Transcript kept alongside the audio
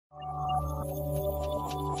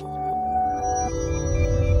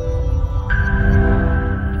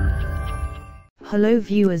Hello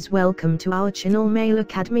viewers, welcome to our channel Mail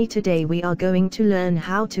Academy. Today we are going to learn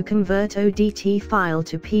how to convert ODT file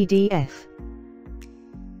to PDF.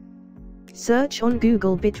 Search on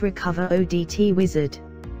Google BitRecover ODT Wizard.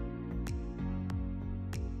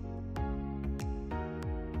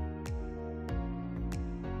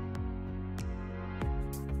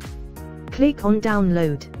 Click on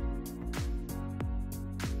Download.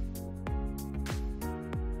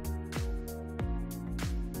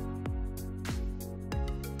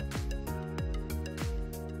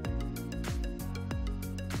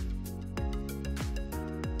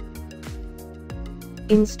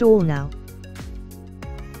 Install now.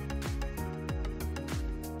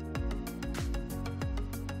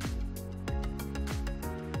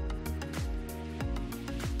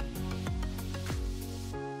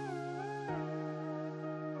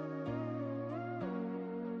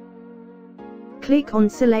 Click on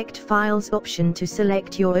Select Files option to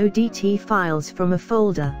select your ODT files from a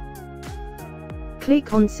folder.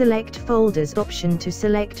 Click on Select Folders option to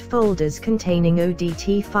select folders containing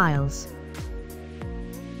ODT files.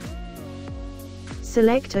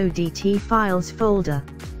 Select ODT Files folder.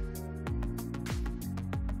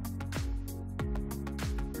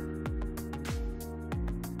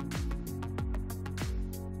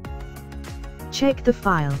 Check the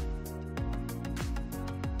file.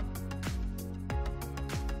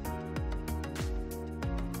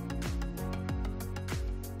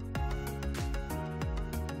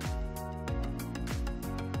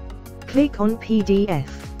 Click on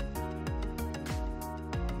PDF.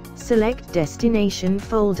 Select Destination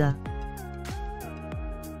folder.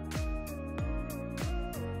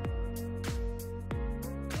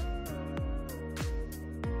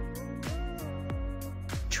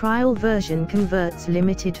 Trial version converts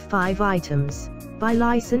limited 5 items. Buy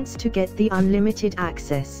license to get the unlimited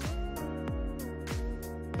access.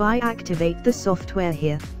 Buy activate the software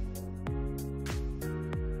here.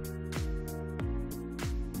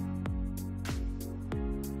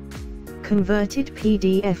 Converted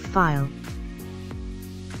PDF file.